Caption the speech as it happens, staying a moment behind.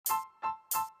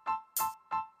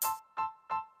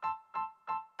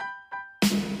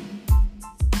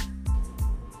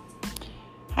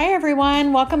Hi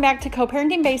everyone, welcome back to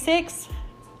Co-Parenting Basics.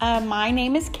 My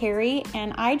name is Carrie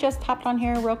and I just hopped on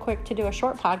here real quick to do a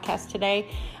short podcast today.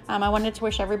 I wanted to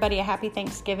wish everybody a happy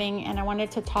Thanksgiving, and I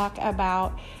wanted to talk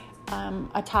about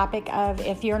a topic of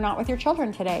if you're not with your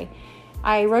children today.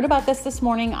 I wrote about this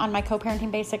morning on my Co-Parenting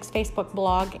Basics Facebook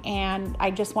blog, and I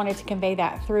just wanted to convey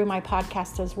that through my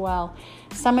podcast as well.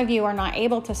 Some of you are not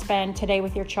able to spend today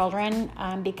with your children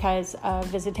because of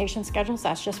visitation schedules.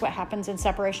 That's just what happens in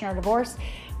separation or divorce.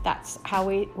 That's how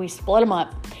we split them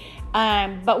up.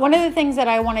 But one of the things that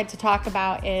I wanted to talk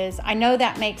about is, I know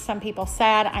that makes some people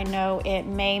sad. I know it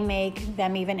may make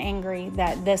them even angry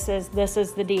that this is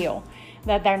the deal,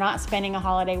 that they're not spending a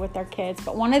holiday with their kids.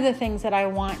 But one of the things that I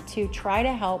want to try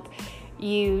to help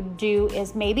you do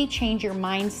is maybe change your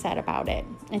mindset about it.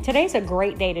 And today's a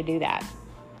great day to do that.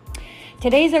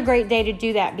 Today's a great day to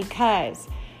do that because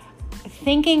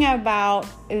thinking about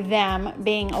them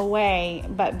being away,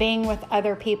 but being with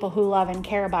other people who love and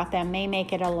care about them may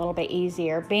make it a little bit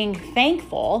easier. Being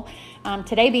thankful,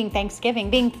 today being Thanksgiving,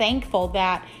 being thankful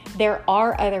that there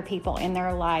are other people in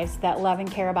their lives that love and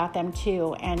care about them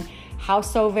too, and how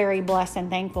so very blessed and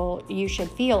thankful you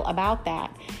should feel about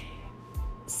that.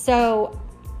 So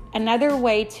another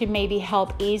way to maybe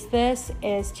help ease this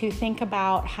is to think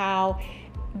about how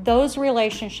those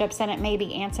relationships, and it may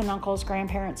be aunts and uncles,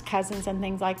 grandparents, cousins, and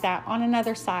things like that on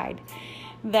another side,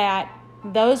 that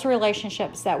those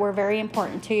relationships that were very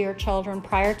important to your children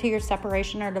prior to your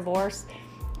separation or divorce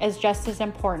is just as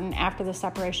important after the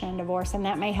separation and divorce, and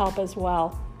that may help as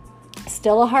well.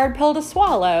 Still a hard pill to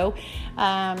swallow,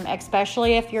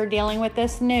 especially if you're dealing with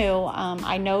this new.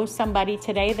 I know somebody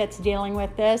today that's dealing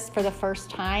with this for the first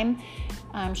time.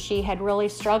 She had really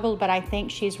struggled, but I think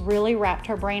she's really wrapped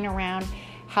her brain around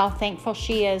how thankful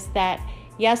she is that,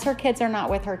 yes, her kids are not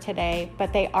with her today,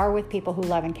 but they are with people who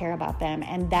love and care about them.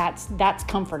 And that's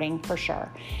comforting for sure.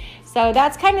 So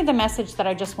that's kind of the message that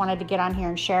I just wanted to get on here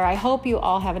and share. I hope you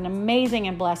all have an amazing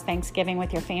and blessed Thanksgiving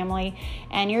with your family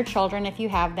and your children, if you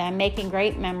have them, making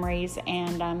great memories.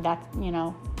 And that's,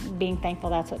 being thankful.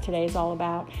 That's what today is all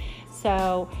about.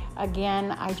 So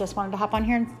again, I just wanted to hop on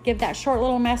here and give that short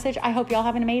little message. I hope you all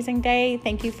have an amazing day.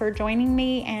 Thank you for joining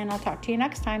me, and I'll talk to you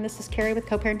next time. This is Carrie with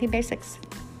Co-Parenting Basics.